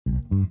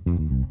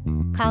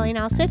Calling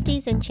all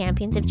Swifties and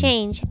champions of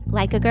change,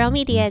 Like a Girl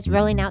Media is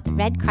rolling out the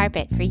red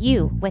carpet for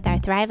you with our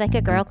Thrive Like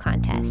a Girl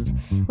contest.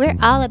 We're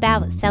all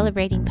about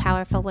celebrating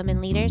powerful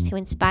women leaders who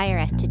inspire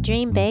us to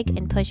dream big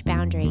and push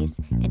boundaries.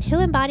 And who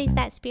embodies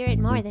that spirit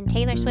more than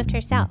Taylor Swift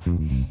herself?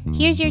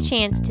 Here's your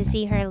chance to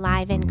see her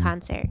live in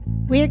concert.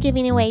 We're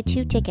giving away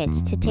 2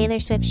 tickets to Taylor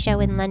Swift's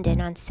show in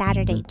London on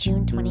Saturday,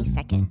 June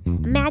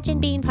 22nd. Imagine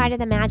being part of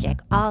the magic,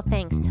 all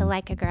thanks to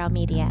Like a Girl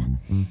Media.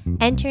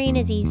 Entering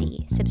is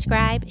easy.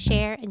 Subscribe,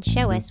 share, and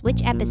show us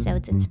which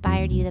episodes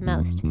inspired you the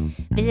most.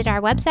 Visit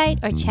our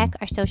website or check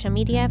our social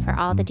media for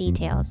all the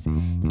details.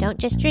 Don't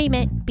just dream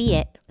it, be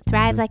it.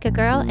 Thrive like a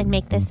girl and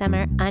make this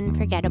summer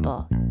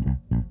unforgettable.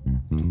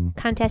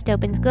 Contest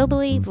opens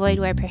globally, void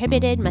where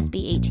prohibited, must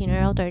be 18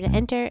 or older to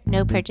enter,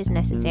 no purchase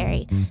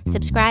necessary.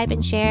 Subscribe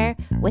and share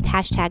with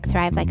hashtag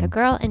Thrive Like a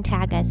Girl and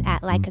tag us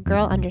at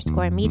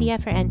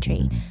likeagirl_media for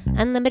entry.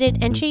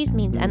 Unlimited entries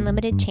means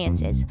unlimited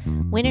chances.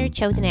 Winner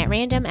chosen at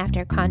random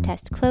after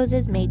contest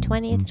closes May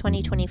 20th,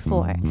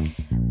 2024.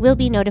 Will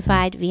be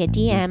notified via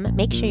DM.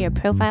 Make sure your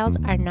profiles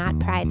are not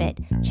private.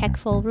 Check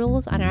full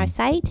rules on our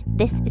site.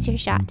 This is your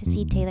shot to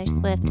see Taylor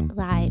Swift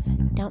live.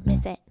 Don't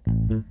miss it.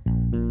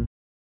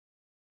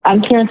 I'm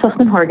Karen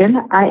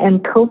Sussman-Horgan. I am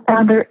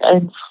co-founder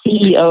and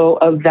CEO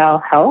of Val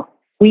Health.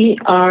 We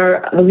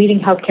are a leading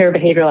healthcare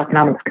behavioral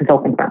economics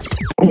consulting firm.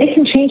 And they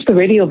can change the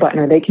radio button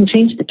or they can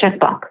change the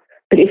checkbox.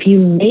 But if you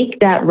make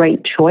that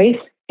right choice,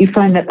 you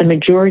find that the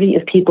majority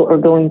of people are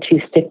going to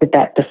stick with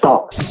that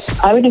default.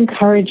 I would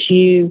encourage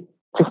you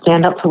to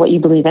stand up for what you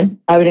believe in.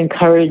 I would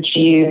encourage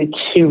you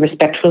to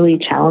respectfully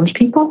challenge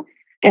people.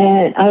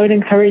 And I would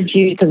encourage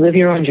you to live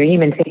your own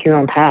dream and take your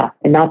own path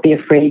and not be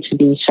afraid to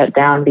be shut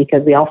down,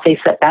 because we all face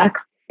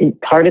setbacks. It's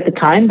hard at the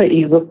time, but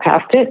you look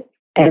past it.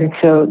 And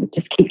so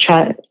just keep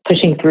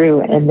pushing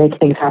through and make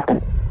things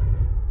happen.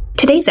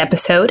 Today's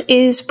episode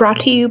is brought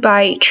to you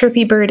by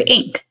Chirpy Bird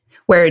Inc.,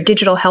 where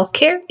digital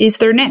healthcare is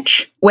their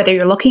niche. Whether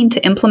you're looking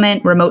to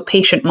implement remote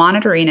patient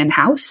monitoring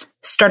in-house,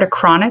 start a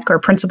chronic or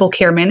principal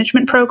care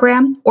management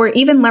program, or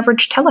even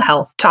leverage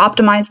telehealth to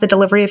optimize the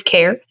delivery of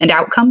care and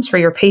outcomes for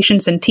your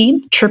patients and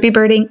team, Chirpy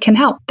Bird Inc. can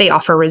help. They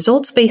offer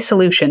results-based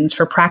solutions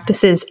for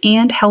practices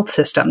and health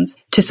systems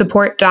to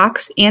support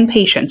docs and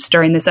patients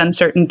during this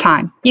uncertain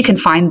time. You can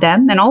find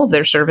them and all of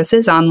their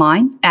services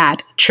online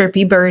at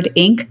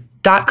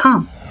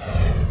chirpybirdinc.com.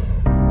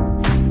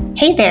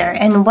 Hey there,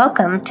 and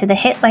welcome to the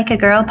Hit Like a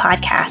Girl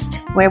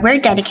podcast, where we're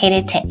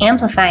dedicated to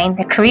amplifying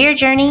the career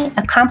journey,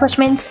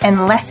 accomplishments,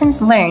 and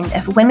lessons learned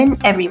of women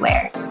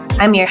everywhere.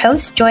 I'm your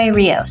host, Joy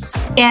Rios.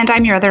 And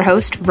I'm your other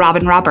host,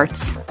 Robin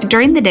Roberts.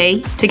 During the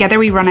day, together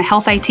we run a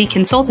health IT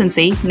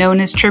consultancy known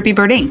as Chirpy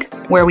Bird Inc.,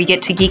 where we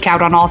get to geek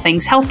out on all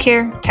things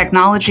healthcare,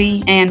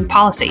 technology, and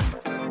policy.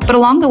 But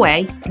along the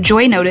way,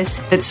 Joy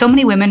noticed that so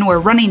many women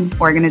were running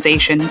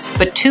organizations,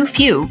 but too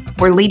few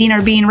were leading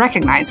or being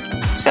recognized.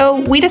 So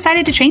we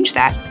decided to change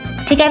that.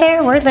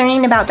 Together, we're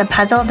learning about the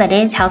puzzle that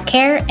is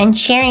healthcare and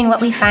sharing what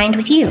we find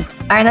with you,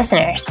 our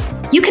listeners.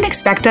 You can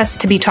expect us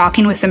to be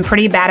talking with some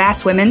pretty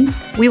badass women.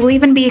 We will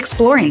even be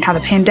exploring how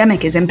the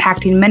pandemic is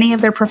impacting many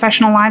of their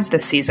professional lives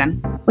this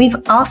season. We've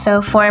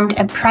also formed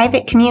a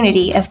private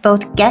community of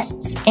both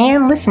guests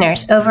and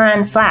listeners over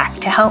on Slack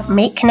to help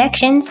make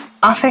connections,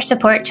 offer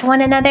support to one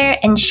another,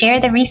 and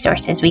share the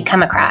resources we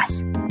come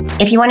across.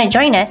 If you want to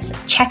join us,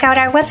 check out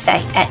our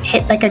website at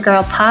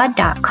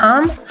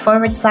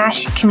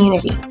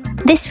hitlikeagirlpod.com/community.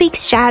 This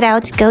week's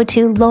shout-outs go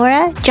to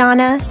Laura,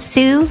 Jonna,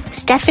 Sue,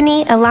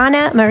 Stephanie,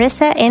 Alana,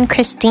 Marissa, and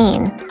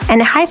Christine. And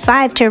a high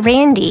five to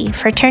Randy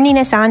for turning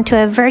us on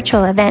to a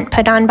virtual event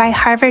put on by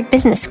Harvard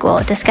Business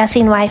School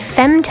discussing why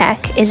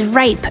femtech is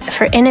ripe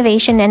for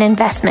innovation and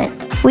investment.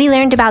 We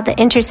learned about the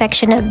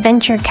intersection of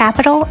venture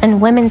capital and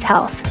women's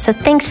health. So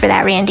thanks for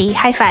that, Randy.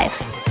 High five.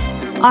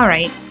 All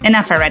right,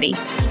 enough already.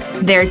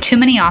 There are too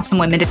many awesome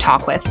women to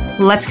talk with.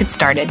 Let's get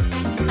started.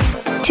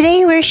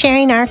 Today, we're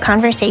sharing our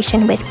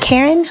conversation with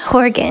Karen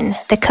Horgan,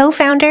 the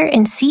co-founder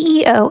and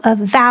CEO of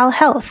Val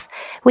Health,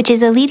 which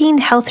is a leading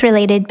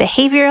health-related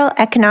behavioral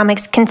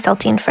economics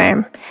consulting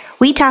firm.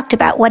 We talked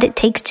about what it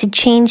takes to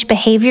change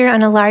behavior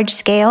on a large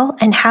scale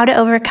and how to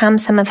overcome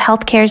some of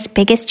healthcare's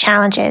biggest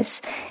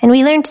challenges. And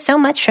we learned so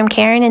much from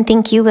Karen and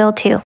think you will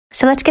too.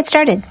 So let's get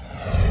started.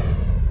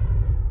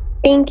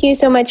 Thank you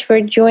so much for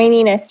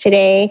joining us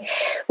today.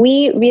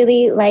 We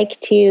really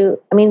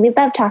we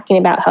love talking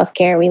about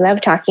healthcare. We love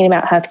talking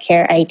about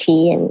healthcare IT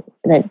and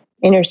the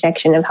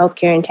intersection of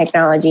healthcare and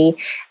technology.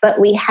 But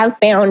we have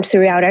found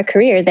throughout our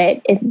career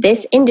that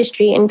this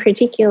industry in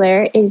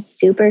particular is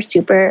super,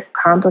 super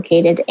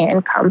complicated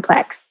and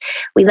complex.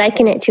 We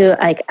liken it to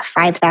like a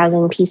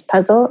 5,000-piece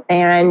puzzle,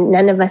 and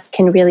none of us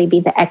can really be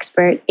the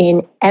expert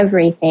in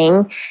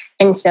everything.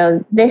 And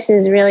so this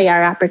is really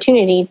our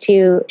opportunity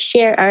to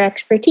share our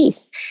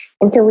expertise.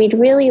 And so we'd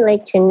really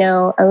like to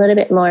know a little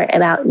bit more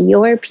about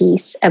your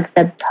piece of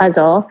the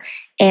puzzle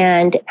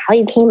and how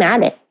you came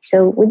at it.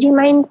 So would you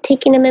mind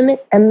taking a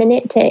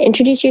minute to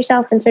introduce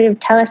yourself and sort of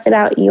tell us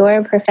about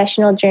your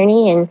professional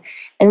journey and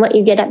what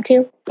you get up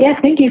to? Yes,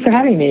 thank you for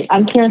having me.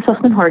 I'm Karen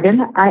Sussman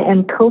Horgan. I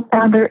am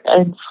co-founder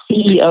and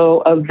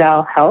CEO of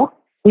Val Health.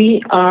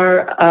 We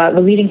are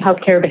the leading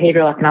healthcare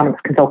behavioral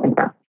economics consulting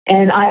firm.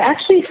 And I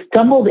actually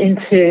stumbled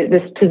into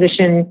this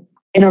position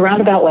in a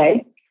roundabout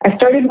way. I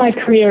started my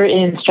career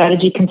in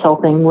strategy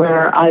consulting,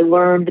 where I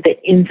learned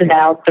the ins and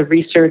outs of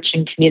research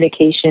and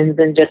communications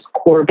and just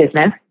core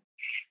business.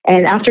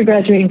 And after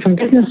graduating from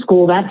business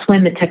school, that's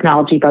when the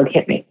technology bug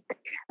hit me.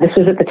 This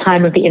was at the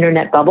time of the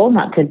internet bubble,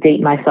 not to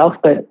date myself,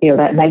 but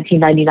that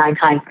 1999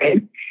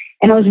 timeframe.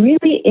 And I was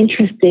really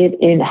interested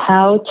in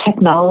how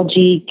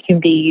technology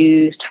can be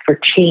used for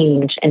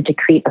change and to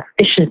create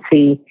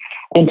efficiency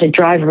and to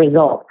drive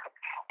results.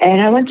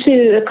 And I went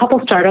to a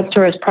couple startups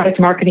where I was product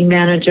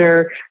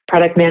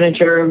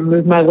manager,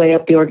 moved my way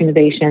up the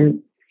organization.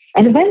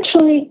 And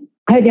eventually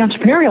I had the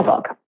entrepreneurial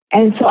bug.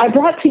 And so I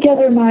brought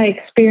together my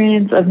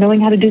experience of knowing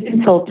how to do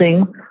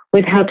consulting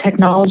with how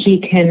technology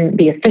can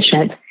be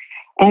efficient.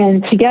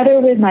 And together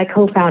with my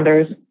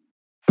co-founders,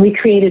 we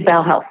created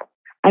Val Health.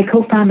 My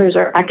co-founders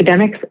are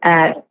academics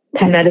at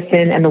Penn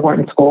Medicine and the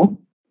Wharton School.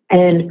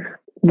 And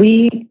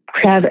we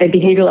have a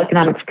behavioral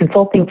economics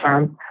consulting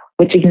firm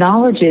which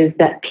acknowledges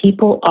that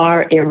people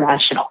are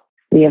irrational.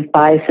 We have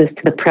biases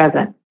to the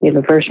present. We have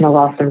aversion to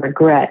loss and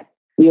regret.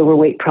 We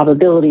overweight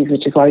probabilities,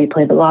 which is why we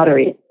play the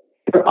lottery.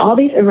 There are all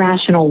these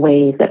irrational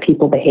ways that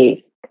people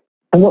behave.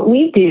 And what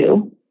we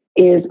do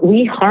is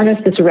we harness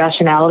this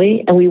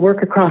irrationality and we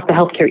work across the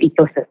healthcare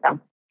ecosystem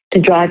to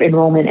drive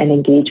enrollment and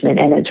engagement.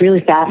 And it's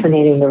really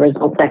fascinating the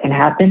results that can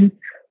happen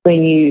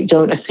when you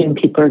don't assume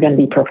people are going to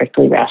be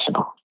perfectly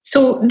rational.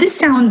 So this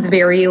sounds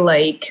very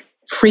like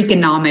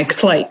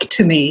Freakonomics like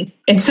to me.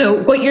 And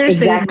so what you're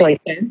saying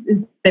makes sense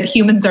is that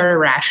humans are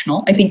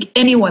irrational. I think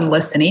anyone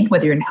listening,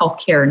 whether you're in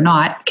healthcare or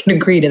not, can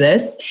agree to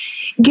this.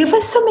 Give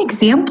us some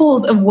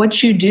examples of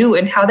what you do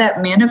and how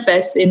that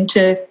manifests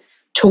into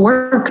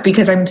work,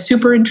 because I'm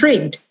super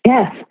intrigued.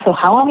 Yes. So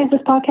how long is this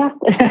podcast?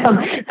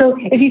 So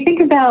if you think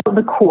about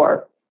the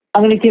core,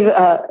 I'm going to give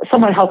a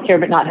somewhat healthcare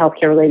but not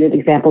healthcare related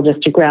example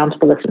just to ground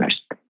the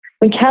listeners.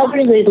 When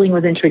calorie labeling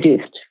was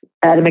introduced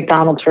at a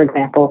McDonald's, for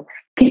example,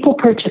 people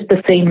purchased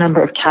the same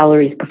number of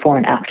calories before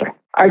and after.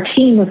 Our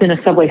team was in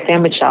a Subway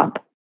sandwich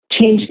shop,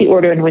 changed the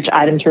order in which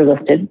items were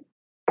listed.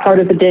 Part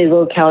of the day,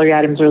 low-calorie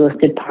items were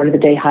listed. Part of the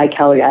day,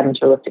 high-calorie items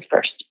were listed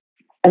first.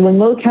 And when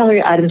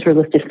low-calorie items were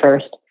listed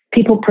first,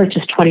 people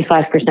purchased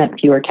 25%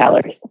 fewer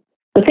calories.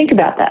 So think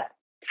about that.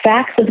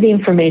 Facts of the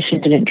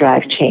information didn't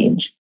drive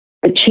change,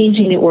 but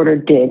changing the order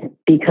did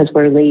because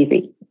we're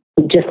lazy.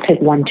 We just pick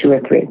 1, 2, or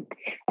 3.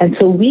 And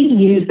so we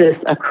use this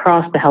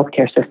across the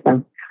healthcare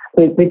system.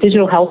 With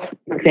digital health,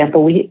 for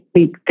example, we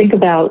think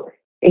about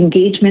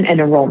engagement and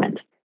enrollment.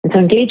 And so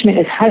engagement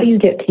is how do you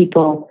get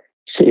people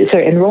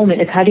enrollment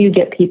is how do you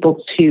get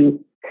people to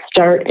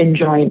start and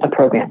join a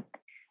program.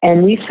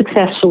 And we've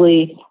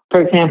successfully,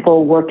 for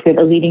example, worked with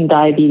a leading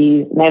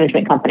diabetes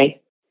management company,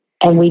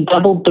 and we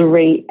doubled the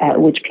rate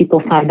at which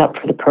people signed up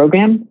for the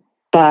program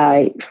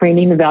by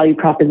framing the value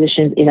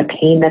propositions in a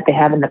pain that they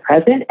have in the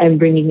present and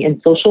bringing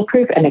in social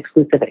proof and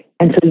exclusivity.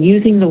 And so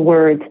using the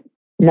words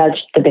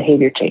nudged the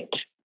behavior change.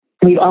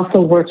 We've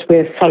also worked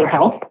with Sutter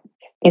Health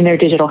in their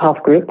digital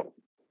health group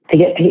to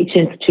get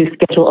patients to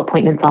schedule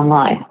appointments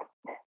online.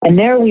 And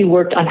there we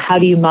worked on how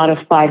do you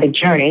modify the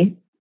journey.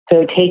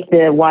 So take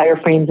the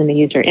wireframes in the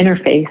user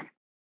interface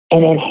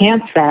and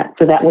enhance that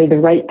so that way the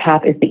right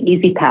path is the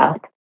easy path.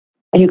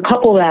 And you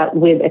couple that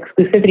with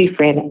exclusivity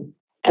framing,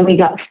 and we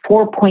got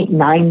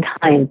 4.9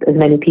 times as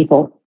many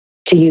people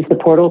to use the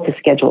portal to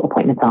schedule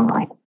appointments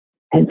online.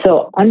 And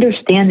so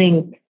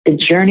understanding the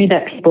journey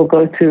that people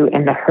go through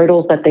and the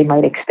hurdles that they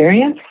might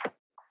experience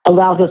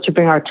allows us to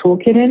bring our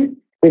toolkit in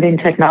within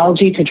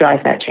technology to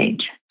drive that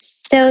change.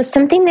 So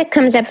something that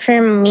comes up for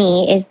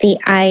me is the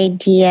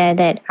idea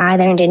that I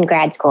learned in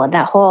grad school,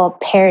 that whole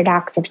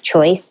paradox of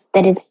choice,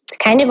 that is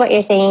kind of what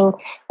you're saying,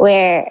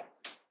 where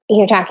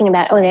you're talking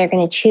about, they're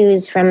going to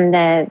choose from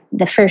the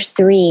first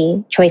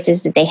 3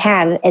 choices that they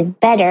have is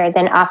better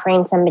than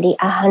offering somebody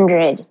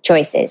 100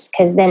 choices,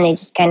 because then they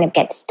just kind of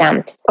get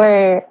stumped.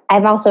 Or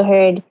I've also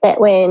heard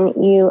that when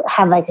you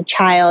have like a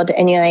child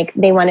and you're like,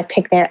 they want to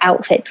pick their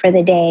outfit for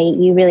the day,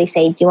 you really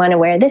say, do you want to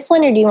wear this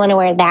one or do you want to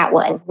wear that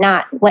one?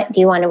 Not what do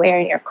you want to wear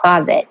in your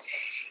closet.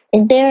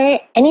 Is there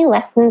any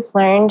lessons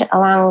learned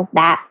along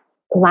that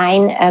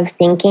line of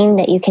thinking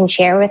that you can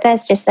share with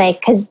us? Just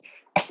like, because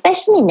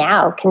especially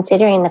now,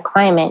 considering the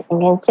climate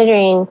and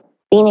considering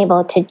being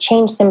able to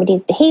change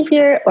somebody's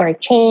behavior or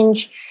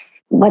change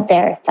what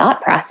their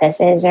thought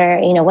process is, or,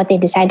 what they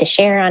decide to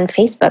share on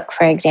Facebook,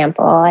 for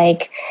example.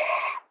 Like,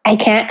 I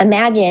can't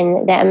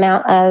imagine the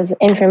amount of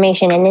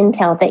information and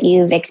intel that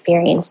you've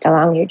experienced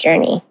along your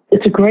journey.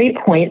 It's a great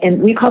point,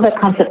 and we call that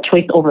concept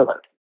choice overload.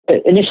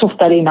 The initial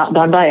study, not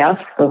done by us,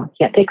 so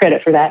can't take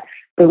credit for that,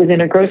 but within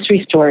a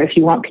grocery store, if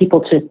you want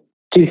people to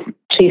do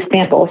chase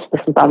samples.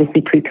 This was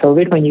obviously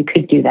pre-COVID when you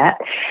could do that.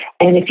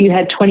 And if you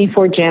had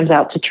 24 jams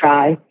out to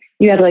try,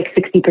 you had like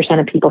 60%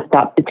 of people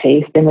stop to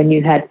taste. And when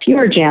you had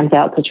fewer jams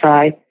out to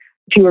try,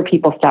 fewer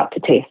people stopped to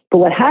taste. But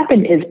what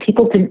happened is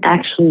people didn't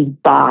actually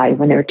buy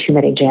when there were too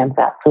many jams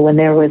out. So when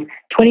there was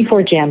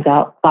 24 jams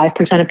out,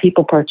 5% of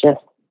people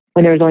purchased.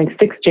 When there was only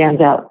 6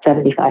 jams out,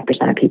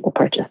 75% of people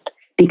purchased.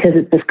 Because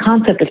it's this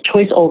concept of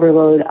choice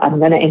overload. I'm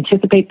going to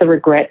anticipate the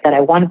regret that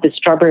I wanted the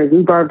strawberry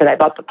rhubarb, but I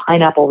bought the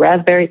pineapple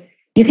raspberry.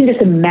 You can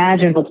just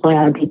imagine what's going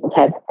on in people's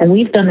heads. And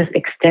we've done this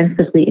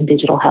extensively in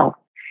digital health.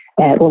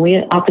 When we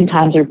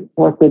oftentimes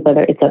work with,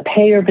 whether it's a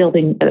payer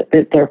building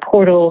their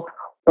portal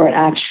or an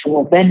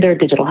actual vendor,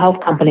 digital health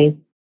company,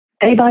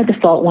 they by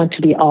default want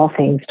to be all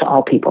things to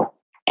all people.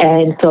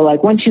 And so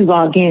like once you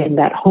log in,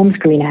 that home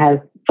screen has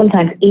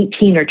sometimes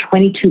 18 or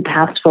 22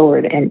 paths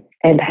forward and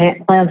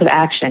plans of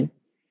action.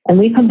 And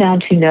we come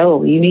down to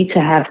no, you need to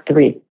have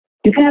 3.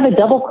 You can have a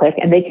double click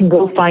and they can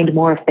go find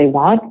more if they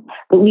want,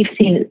 but we've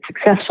seen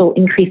successful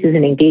increases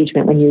in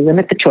engagement when you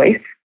limit the choice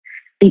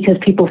because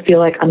people feel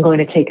like I'm going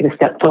to take it a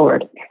step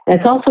forward. And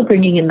it's also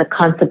bringing in the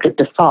concept of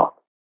default,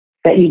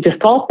 that you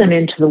default them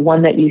into the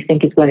one that you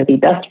think is going to be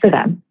best for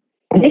them.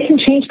 And they can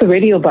change the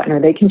radio button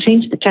or they can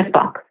change the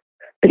checkbox.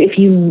 But if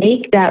you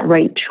make that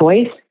right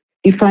choice,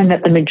 you find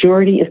that the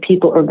majority of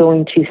people are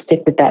going to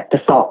stick with that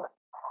default.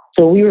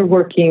 So we were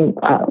working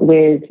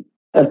with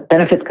a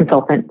benefits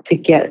consultant to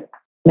get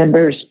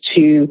members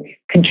to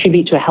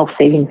contribute to a health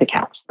savings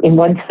account. In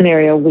one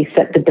scenario, we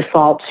set the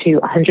default to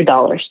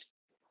 $100,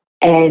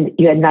 and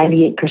you had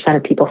 98%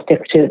 of people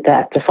stick to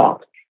that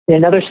default. In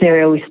another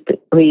scenario,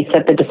 we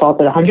set the default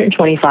at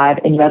 $125,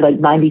 and you had like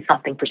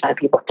 90-something% of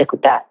people stick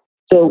with that.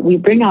 So we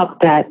bring up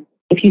that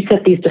if you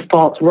set these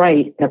defaults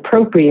right and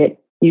appropriate,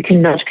 you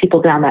can nudge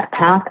people down that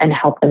path and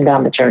help them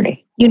down the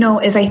journey. You know,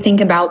 as I think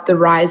about the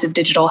rise of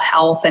digital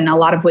health and a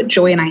lot of what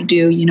Joy and I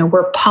do, you know,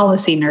 we're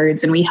policy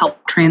nerds and we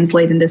help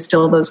translate and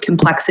distill those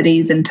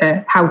complexities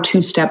into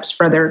how-to steps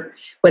further,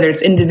 whether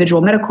it's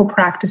individual medical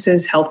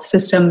practices, health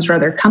systems, or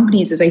other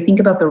companies. As I think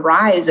about the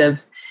rise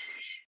of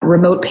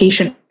remote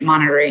patient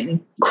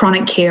monitoring,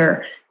 chronic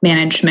care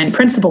management,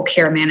 principal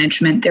care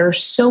management, there are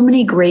so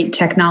many great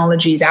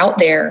technologies out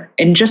there.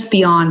 And just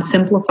beyond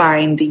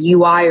simplifying the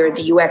UI or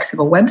the UX of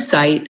a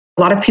website,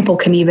 a lot of people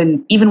can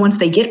even once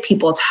they get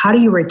people, it's how do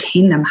you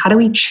retain them? How do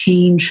we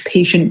change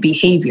patient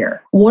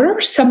behavior? What are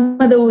some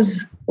of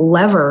those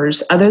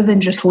levers other than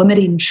just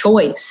limiting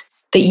choice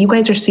that you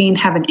guys are seeing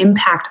have an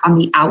impact on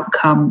the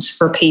outcomes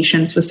for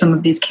patients with some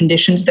of these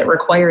conditions that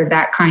require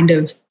that kind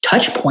of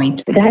touch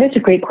point? That is a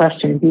great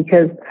question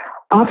because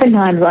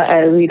oftentimes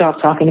I lead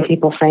off talking to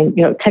people saying,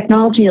 you know,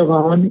 technology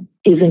alone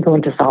isn't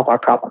going to solve our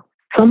problem.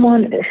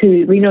 Someone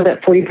who, we know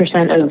that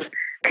 40% of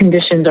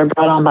conditions are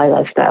brought on by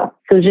lifestyle.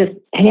 So just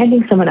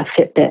handing someone a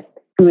Fitbit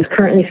who is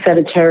currently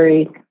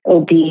sedentary,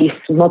 obese,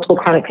 multiple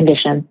chronic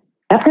conditions,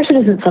 that person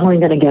isn't suddenly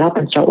going to get up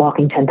and start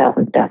walking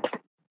 10,000 steps.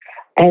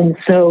 And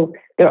so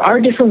there are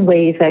different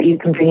ways that you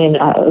can bring in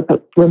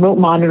remote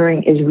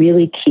monitoring is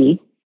really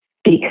key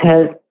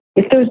because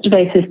if those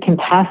devices can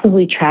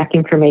passively track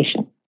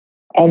information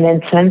and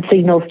then send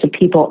signals to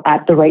people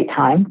at the right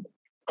time,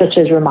 such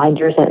as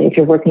reminders that if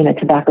you're working in a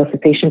tobacco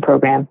cessation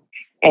program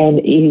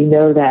and you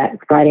know that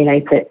Friday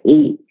nights at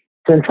 8,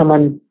 when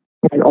someone,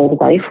 an old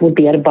wife, would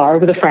be at a bar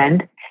with a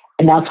friend,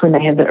 and that's when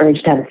they have the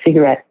urge to have a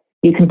cigarette,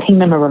 you can ping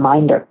them a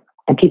reminder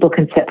and people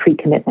can set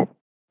pre-commitment.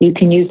 You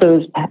can use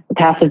those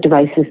passive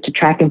devices to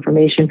track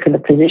information for the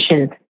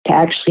physicians to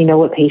actually know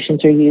what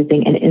patients are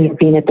using and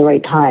intervene at the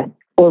right time.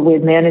 Or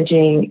with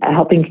managing,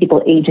 helping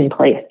people age in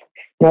place.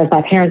 You know, as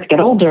my parents get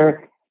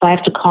older, if I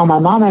have to call my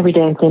mom every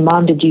day and say,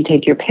 Mom, did you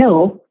take your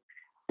pill?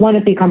 1,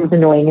 it becomes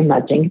annoying and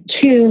nudging.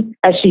 2,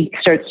 as she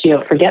starts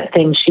to forget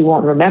things, she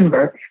won't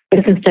remember. But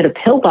if instead a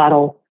pill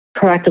bottle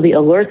proactively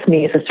alerts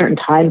me if a certain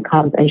time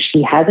comes and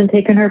she hasn't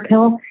taken her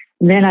pill,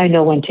 then I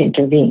know when to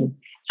intervene.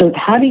 So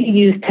how do you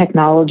use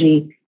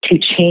technology to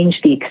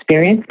change the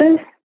experiences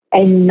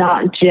and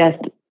not just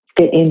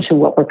fit into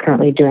what we're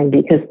currently doing?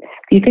 Because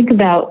if you think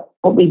about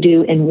what we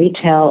do in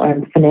retail or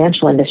in the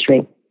financial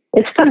industry,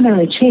 it's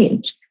fundamentally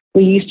changed.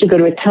 We used to go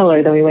to a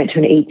teller, then we went to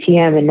an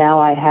ATM, and now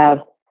I have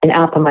an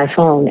app on my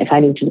phone if I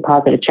need to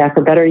deposit a check,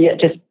 or better yet,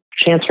 just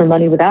transfer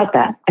money without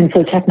that. And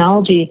so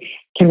technology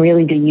can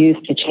really be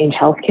used to change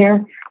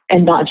healthcare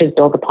and not just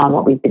build upon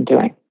what we've been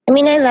doing. I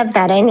mean, I love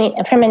that. I mean,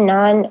 from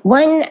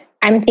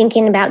I'm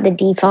thinking about the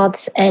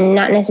defaults and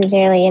not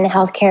necessarily in a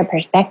healthcare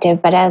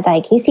perspective, but I was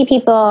like, you see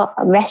people,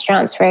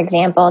 restaurants, for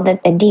example,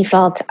 that the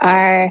defaults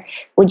are,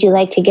 would you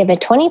like to give a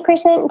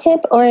 20% tip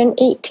or an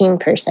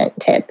 18%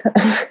 tip?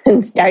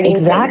 And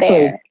starting from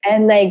there.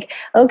 And like,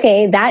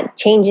 okay, that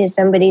changes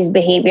somebody's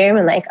behavior.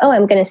 I'm like, oh,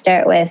 I'm going to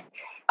start with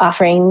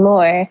offering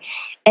more.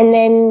 And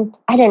then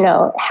I don't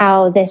know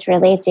how this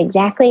relates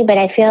exactly, but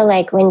I feel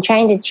like when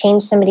trying to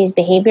change somebody's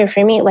behavior,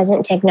 for me, it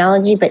wasn't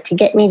technology, but to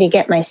get me to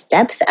get my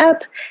steps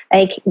up,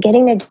 like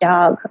getting a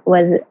dog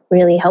was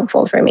really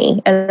helpful for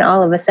me. And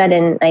all of a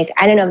sudden, like,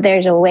 I don't know if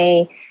there's a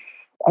way,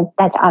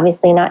 that's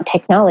obviously not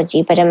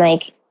technology, but I'm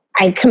like,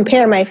 I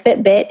compare my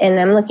Fitbit and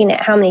I'm looking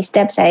at how many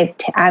steps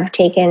I've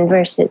taken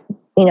versus,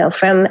 you know,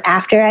 from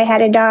after I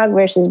had a dog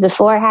versus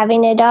before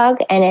having a dog.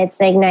 And it's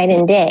like night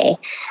and day.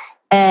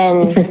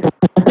 And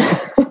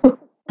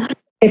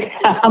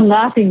I'm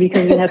laughing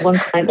because we had one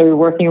client that we were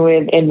working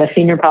with in the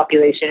senior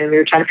population, and we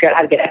were trying to figure out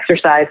how to get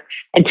exercise.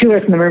 And two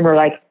of us in the room were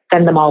like,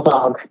 send them all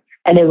dogs.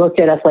 And they looked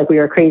at us like we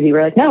were crazy.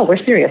 We're like, no,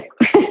 we're serious.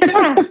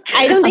 Yeah,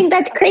 I don't think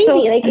that's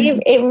crazy. Like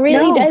it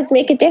really does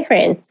make a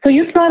difference. So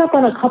you've brought up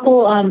on a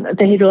couple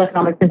behavioral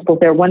economic principles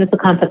there. One is the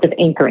concept of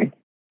anchoring.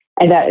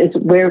 And that is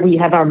where we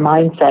have our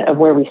mindset of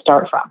where we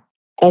start from.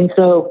 And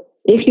so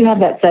if you have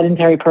that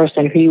sedentary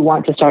person who you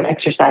want to start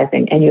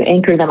exercising and you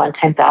anchor them on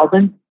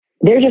 10,000,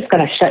 they're just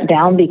going to shut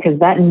down because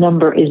that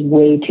number is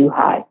way too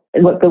high.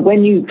 But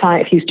when you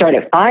find, if you start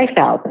at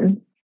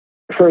 5,000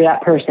 for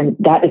that person,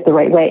 that is the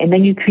right way. And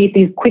then you create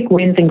these quick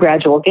wins and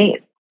gradual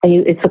gains.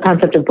 And it's the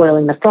concept of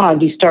boiling the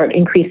frog. You start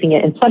increasing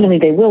it and suddenly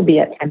they will be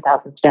at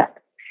 10,000 steps.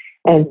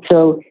 And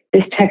so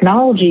this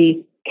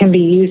technology can be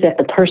used at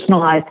the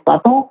personalized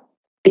level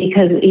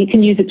because you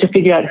can use it to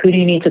figure out who do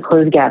you need to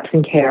close gaps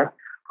in care,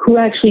 who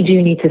actually do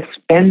you need to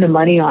spend the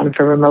money on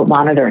for remote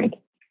monitoring,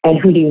 and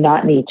who do you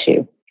not need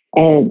to.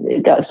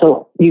 And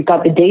so you've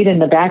got the data in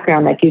the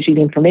background that gives you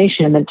the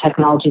information and the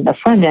technology in the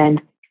front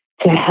end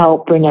to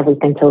help bring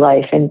everything to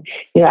life. And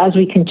as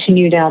we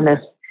continue down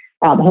this,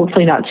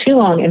 hopefully not too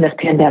long in this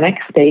pandemic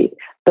state,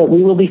 but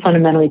we will be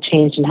fundamentally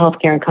changed in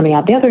healthcare and coming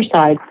out the other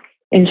side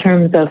in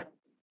terms of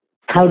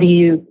how do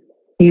you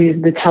use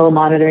the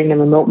telemonitoring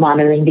and remote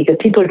monitoring, because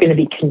people are going to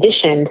be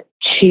conditioned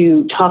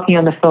to talking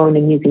on the phone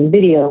and using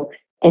video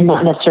and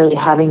not necessarily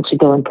having to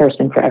go in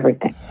person for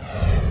everything.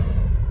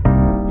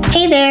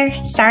 Hey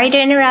there, sorry to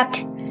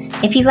interrupt.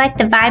 If you like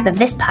the vibe of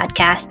this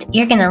podcast,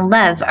 you're going to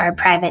love our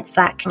private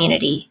Slack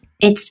community.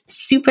 It's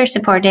super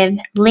supportive,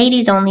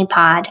 ladies-only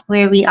pod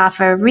where we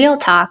offer real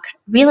talk,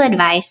 real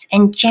advice,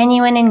 and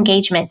genuine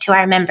engagement to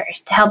our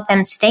members to help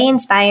them stay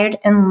inspired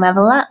and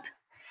level up.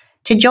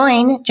 To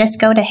join, just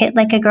go to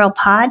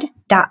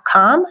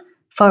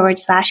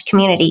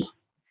hitlikeagirlpod.com/community.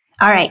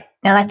 All right,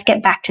 now let's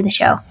get back to the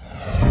show.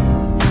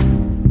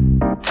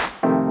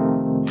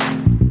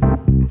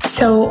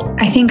 So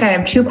I think I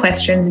have two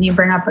questions, and you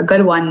bring up a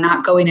good one,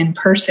 not going in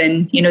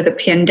person. The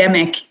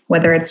pandemic,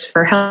 whether it's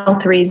for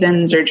health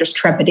reasons or just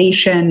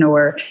trepidation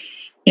or,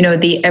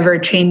 the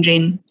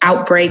ever-changing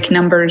outbreak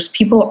numbers,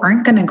 people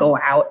aren't going to go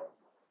out.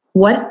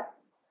 What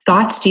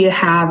thoughts do you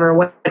have, or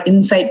what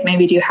insight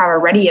maybe do you have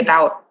already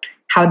about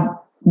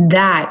how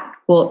that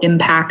will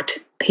impact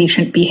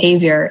patient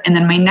behavior? And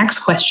then my next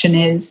question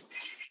is,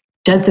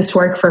 does this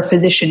work for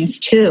physicians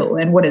too?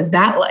 And what is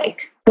that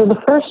like? So the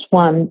first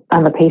one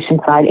on the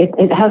patient side,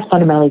 it has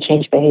fundamentally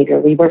changed behavior.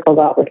 We work a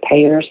lot with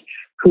payers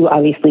who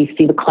obviously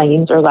see the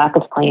claims or lack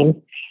of claims.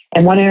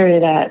 And one area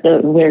that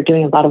we're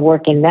doing a lot of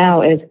work in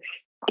now is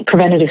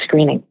preventative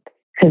screening,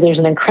 because there's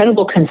an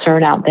incredible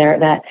concern out there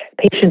that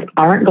patients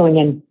aren't going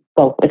in.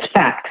 Well, it's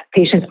fact.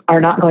 Patients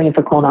are not going in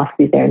for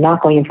colonoscopies. They're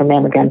not going in for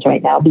mammograms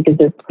right now because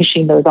they're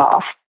pushing those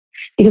off.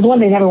 Because one,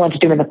 they never wanted to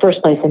do them in the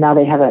first place, and now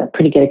they have a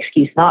pretty good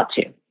excuse not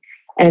to.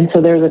 And so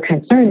there's a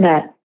concern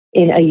that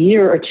in a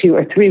year or two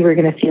or three, we're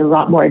going to see a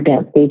lot more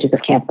advanced stages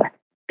of cancer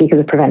because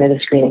of preventative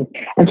screening.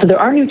 And so there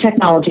are new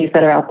technologies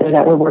that are out there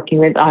that we're working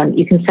with on.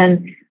 You can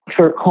send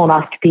for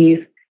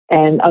colonoscopies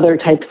and other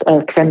types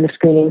of preventative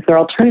screenings. There are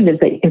alternatives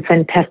that you can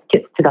send test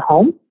kits to the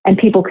home and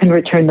people can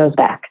return those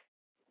back.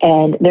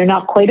 And they're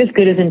not quite as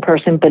good as in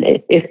person, but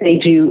if they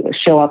do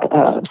show up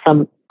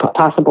some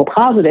possible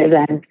positive,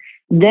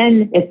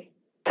 then it's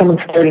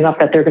someone's scared enough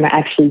that they're going to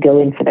actually go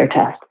in for their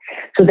test.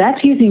 So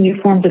that's using new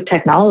forms of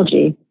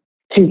technology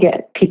to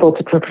get people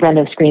to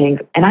preventive screenings.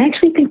 And I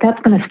actually think that's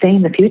going to stay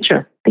in the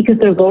future because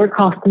they're lower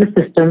cost to the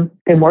system,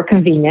 they're more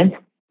convenient,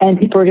 and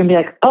people are going to be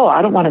like, oh,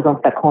 I don't want to go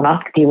for that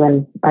colonoscopy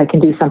when I can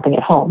do something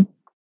at home.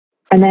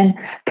 And then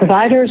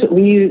providers,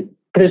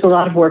 there's a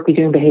lot of work we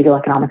do in behavioral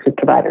economics with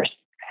providers.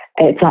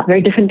 It's not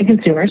very different to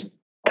consumers.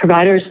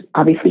 Providers,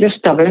 obviously, are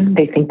stubborn.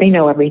 They think they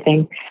know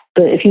everything.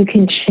 But if you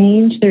can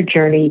change their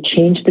journey,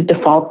 change the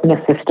defaults in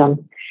the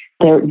system,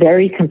 they're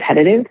very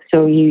competitive.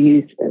 So you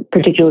use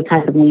particular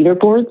kinds of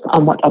leaderboards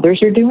on what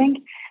others are doing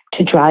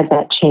to drive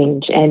that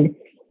change. And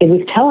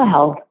with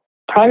telehealth,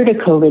 prior to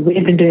COVID, we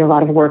had been doing a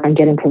lot of work on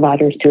getting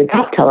providers to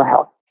adopt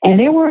telehealth. And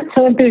they weren't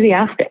so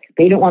enthusiastic.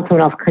 They don't want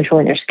someone else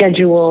controlling their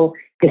schedule.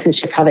 This is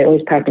just how they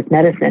always practice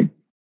medicine.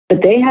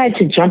 But they had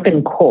to jump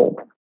in cold.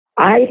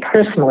 I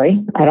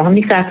personally, I don't have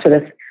any facts for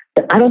this,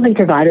 but I don't think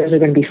providers are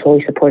going to be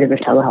fully supportive of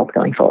telehealth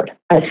going forward.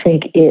 I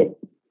think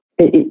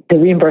the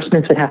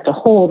reimbursements would have to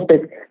hold,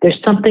 but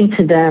there's something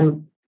to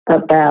them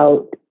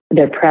about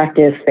their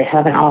practice. They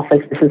have an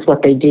office. This is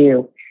what they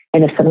do.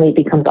 And if suddenly it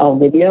becomes all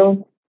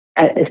video,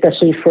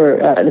 especially for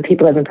the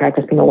people that have been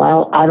practicing a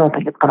while, I don't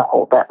think it's going to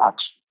hold that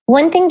much.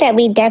 One thing that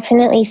we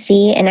definitely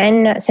see, and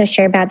I'm not so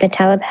sure about the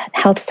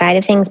telehealth side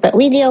of things, but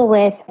we deal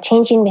with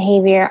changing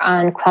behavior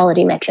on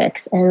quality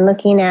metrics and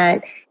looking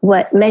at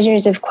what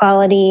measures of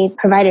quality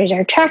providers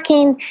are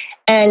tracking.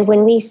 And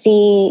when we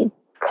see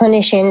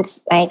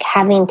clinicians like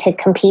having to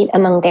compete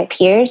among their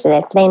peers,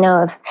 that they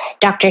know if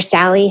Dr.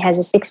 Sally has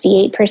a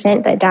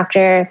 68%, but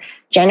Dr.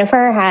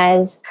 Jennifer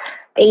has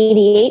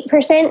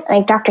 88%,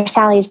 like Dr.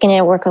 Sally is going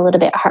to work a little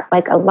bit hard,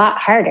 like a lot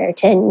harder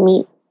to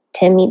meet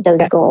to meet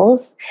those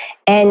goals.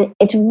 And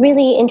it's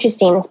really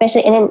interesting,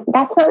 especially, and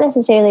that's not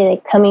necessarily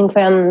like coming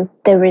from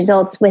the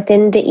results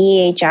within the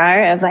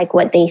EHR of like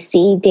what they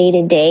see day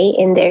to day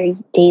in their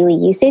daily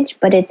usage,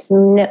 but it's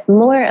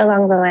more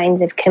along the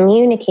lines of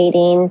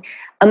communicating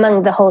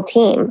among the whole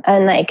team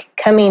and like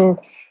coming,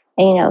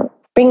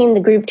 bringing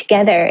the group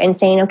together and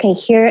saying, okay,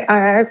 here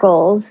are our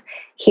goals.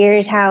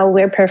 Here's how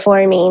we're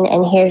performing,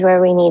 and here's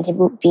where we need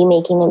to be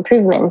making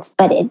improvements.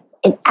 But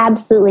it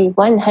absolutely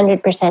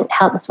 100%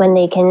 helps when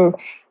they can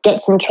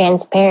get some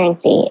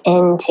transparency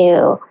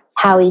into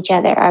how each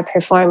other are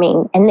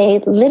performing. And they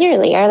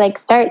literally are like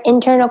start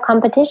internal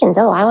competitions.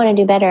 Oh, I want to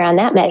do better on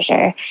that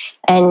measure.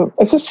 And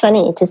it's just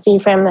funny to see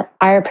from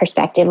our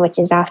perspective, which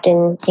is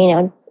often,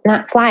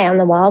 not fly on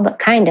the wall, but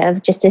kind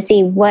of just to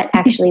see what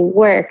actually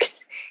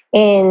works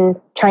in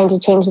trying to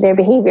change their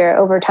behavior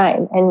over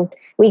time. And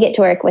we get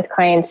to work with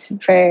clients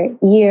for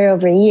year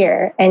over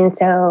year. And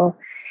so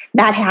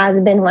that has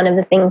been one of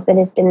the things that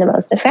has been the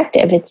most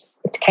effective. It's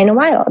kind of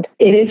wild.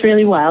 It is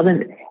really wild.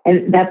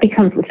 And that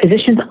becomes,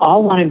 physicians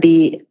all want to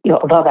be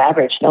above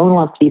average. No one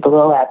wants to be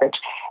below average.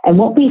 And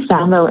what we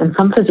found, though, in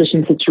some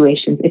physician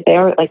situations, if they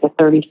are like the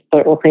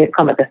 33rd, we'll say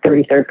come at the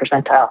 33rd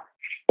percentile,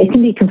 it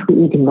can be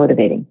completely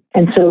demotivating.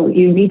 And so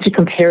you need to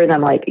compare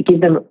them, like give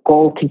them a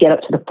goal to get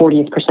up to the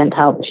 40th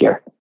percentile this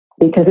year.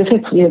 Because if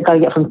it's, you've got to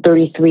get from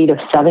 33 to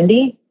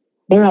 70,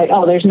 they're like,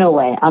 oh, there's no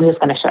way. I'm just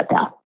going to shut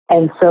down.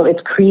 And so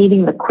it's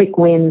creating the quick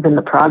wins and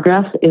the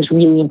progress is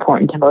really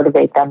important to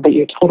motivate them. But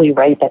you're totally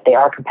right that they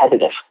are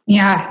competitive.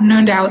 Yeah,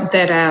 no doubt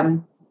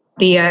that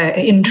the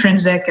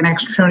intrinsic and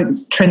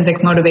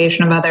extrinsic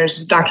motivation of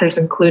others, doctors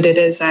included,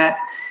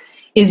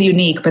 is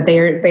unique. But they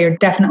are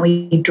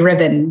definitely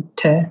driven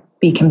to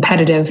be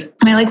competitive.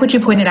 And I like what you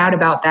pointed out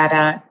about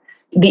that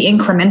the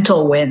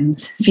incremental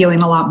wins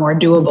feeling a lot more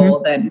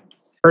doable than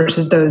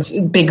versus those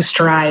big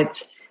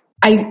strides.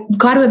 I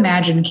got to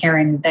imagine,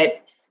 Karen,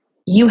 that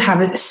you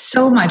have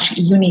so much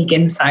unique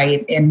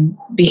insight in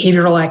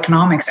behavioral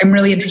economics. I'm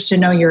really interested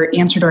to know your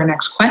answer to our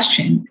next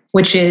question,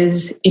 which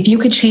is, if you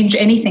could change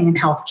anything in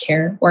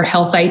healthcare or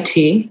health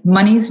IT,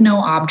 money's no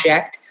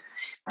object,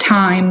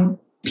 time,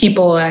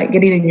 people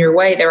getting in your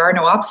way, there are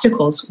no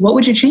obstacles, what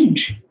would you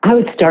change? I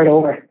would start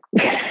over.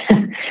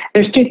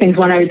 There's two things.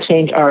 One, I would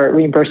change our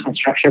reimbursement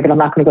structure, but I'm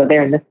not going to go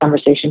there in this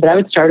conversation, but I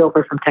would start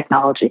over from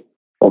technology.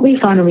 What we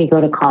find when we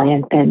go to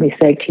clients and we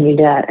say, can you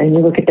do that? And you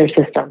look at their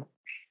system,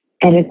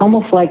 and it's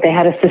almost like they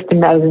had a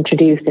system that was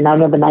introduced in, I don't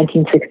know, the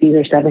 1960s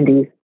or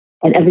 70s.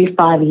 And every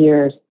 5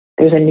 years,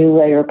 there's a new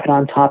layer put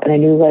on top and a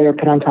new layer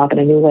put on top and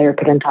a new layer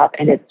put on top.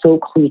 And it's so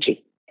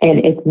kludgy.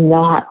 And it's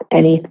not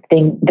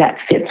anything that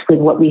fits with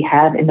what we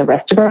have in the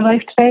rest of our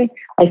life today.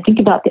 Like, think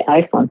about the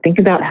iPhone. Think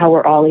about how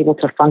we're all able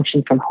to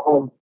function from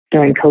home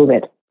during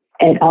COVID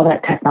and all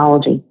that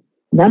technology.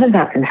 None of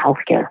that's in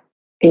healthcare.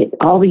 It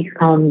all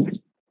becomes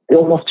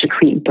almost to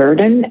create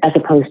burden as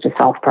opposed to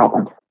solve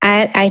problems.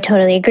 I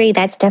totally agree.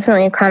 That's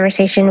definitely a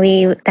conversation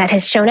that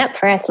has shown up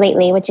for us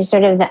lately, which is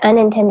sort of the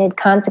unintended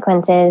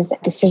consequences,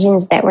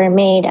 decisions that were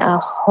made a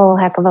whole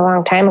heck of a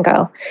long time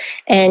ago.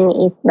 And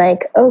it's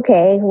like,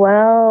 okay,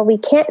 well, we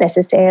can't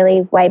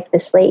necessarily wipe the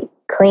slate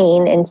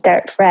clean and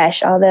start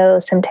fresh, although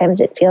sometimes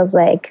it feels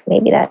like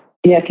maybe that.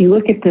 Yeah, if you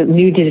look at the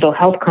new digital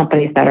health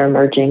companies that are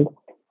emerging,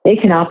 they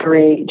can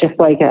operate just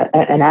like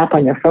an app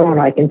on your phone,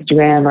 like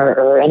Instagram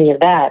or any of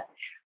that.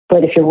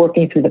 But if you're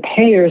working through the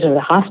payers or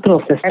the hospital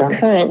system, our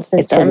current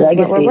system is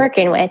what we're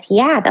working with.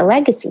 Yeah, the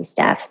legacy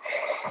stuff.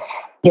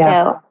 Yeah.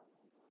 So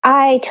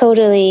I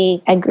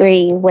totally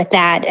agree with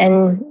that.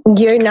 And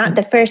you're not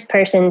the first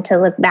person to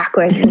look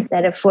backwards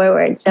instead of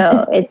forward.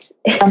 So it's...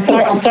 I'm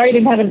sorry I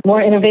didn't have a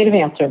more innovative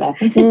answer then.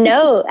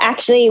 No,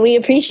 actually, we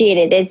appreciate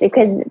it. It's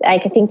because I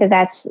think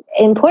that's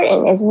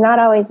important. It's not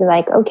always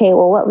like, okay,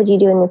 well, what would you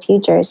do in the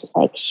future? It's just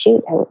like,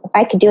 shoot, if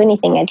I could do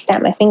anything, I'd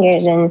snap my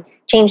fingers and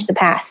change the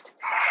past.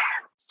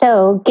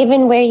 So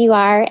given where you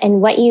are and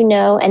what you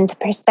know and the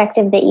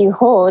perspective that you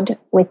hold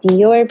with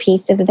your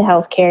piece of the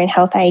healthcare and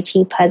health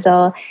IT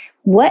puzzle,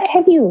 what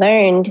have you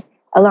learned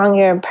along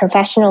your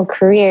professional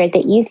career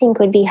that you think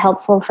would be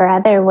helpful for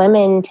other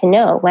women to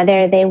know,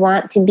 whether they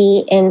want to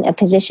be in a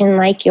position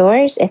like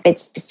yours, if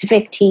it's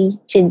specific to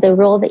the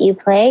role that you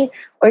play,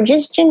 or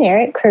just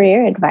generic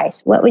career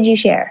advice? What would you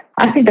share?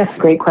 I think that's a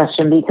great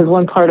question, because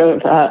one part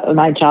of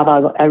my job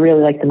I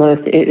really like the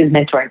most is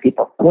mentoring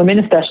people, women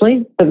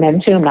especially, but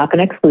men too. I'm not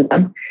going to exclude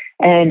them.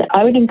 And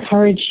I would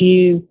encourage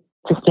you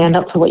to stand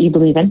up for what you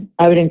believe in.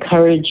 I would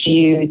encourage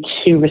you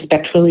to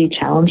respectfully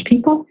challenge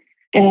people.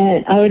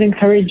 And I would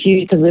encourage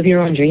you to live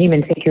your own dream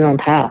and take your own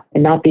path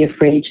and not be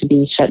afraid to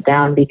be shut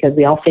down, because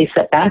we all face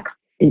setbacks.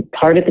 It's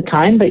hard at the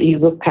time, but you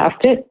look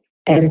past it.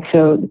 And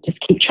so just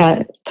keep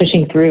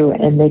pushing through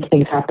and make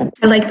things happen.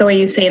 I like the way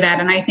you say that.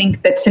 And I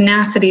think the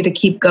tenacity to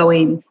keep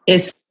going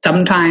is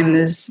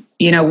sometimes,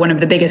 one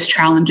of the biggest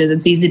challenges.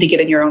 It's easy to get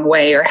in your own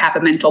way or have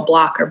a mental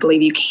block or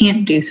believe you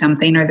can't do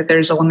something or that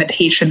there's a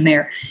limitation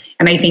there.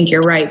 And I think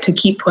you're right to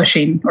keep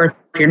pushing, or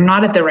if you're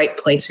not at the right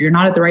place or you're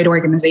not at the right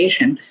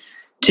organization,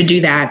 to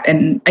do that.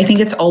 And I think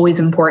it's always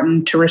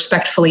important to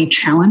respectfully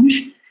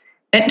challenge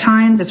at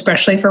times,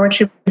 especially for what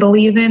you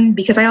believe in,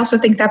 because I also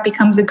think that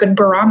becomes a good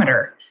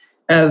barometer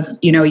of,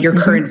 your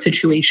current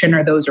situation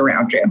or those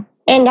around you.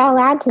 And I'll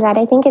add to that.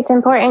 I think it's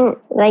important,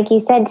 like you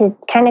said, to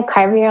kind of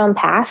carve your own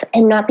path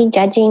and not be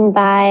judging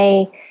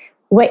by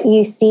what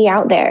you see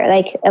out there.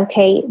 Like,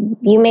 okay,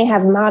 you may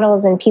have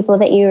models and people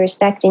that you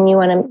respect and you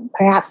want to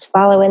perhaps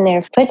follow in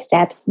their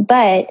footsteps,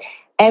 but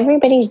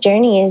everybody's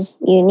journey is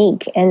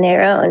unique and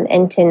their own,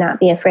 and to not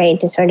be afraid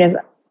to sort of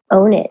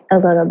own it a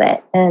little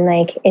bit. And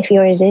like, if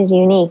yours is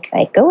unique,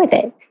 like, go with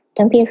it.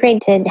 Don't be afraid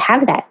to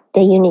have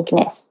the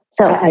uniqueness.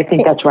 So I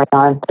think that's right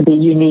on, to be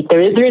unique.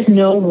 There is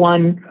no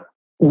one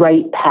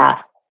right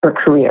path for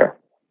career.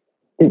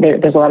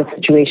 There's a lot of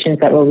situations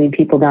that will lead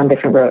people down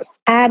different roads.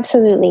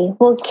 Absolutely.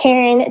 Well,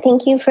 Karen,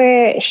 thank you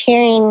for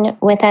sharing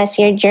with us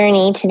your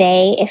journey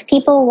today. If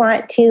people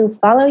want to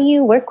follow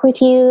you, work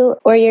with you,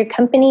 or your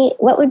company,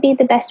 what would be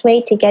the best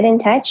way to get in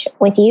touch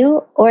with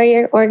you or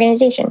your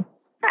organization?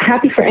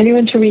 Happy for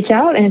anyone to reach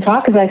out and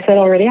talk. As I said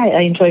already,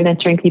 I enjoy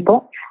mentoring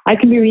people. I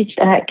can be reached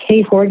at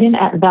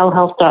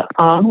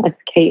khorgan@valhealth.com. That's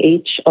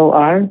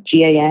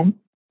KHORGAN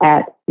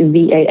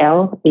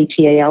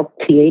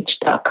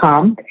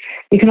 @VALHEALTH.com.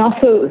 You can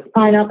also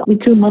sign up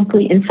to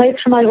monthly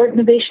insights from my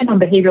organization on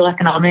behavioral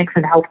economics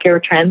and healthcare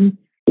trends.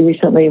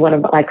 Recently, one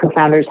of my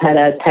co-founders had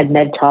a TED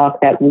Med talk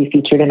that we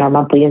featured in our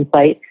monthly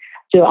insight.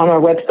 So on our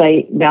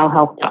website,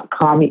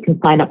 valhealth.com, you can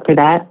sign up for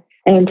that.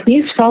 And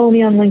please follow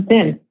me on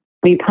LinkedIn.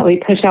 We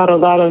push out a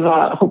lot of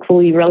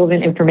hopefully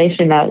relevant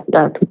information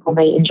that people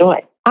may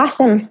enjoy.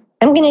 Awesome.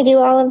 I'm going to do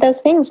all of those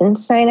things and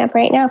sign up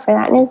right now for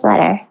that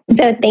newsletter.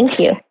 So thank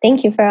you.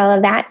 Thank you for all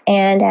of that.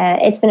 And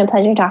it's been a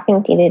pleasure talking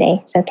with you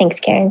today. So thanks,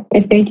 Karen.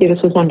 And thank you.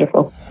 This was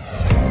wonderful.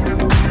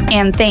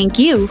 And thank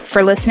you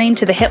for listening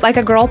to the Hit Like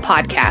a Girl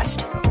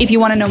podcast. If you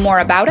want to know more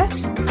about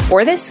us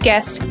or this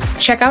guest,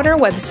 check out our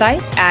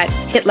website at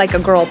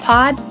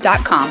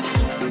hitlikeagirlpod.com.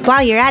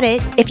 While you're at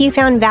it, if you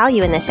found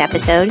value in this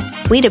episode,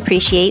 we'd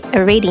appreciate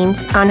a ratings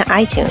on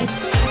iTunes.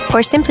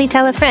 Or simply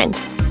tell a friend.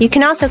 You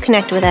can also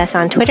connect with us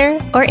on Twitter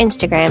or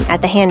Instagram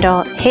at the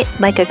handle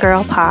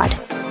hitlikeagirlpod.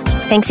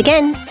 Thanks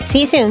again.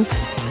 See you soon.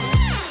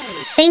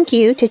 Thank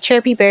you to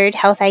Chirpy Bird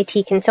Health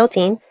IT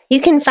Consulting.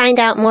 You can find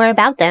out more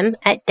about them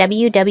at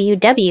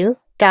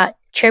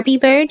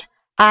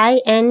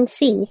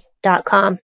www.chirpybirdinc.com.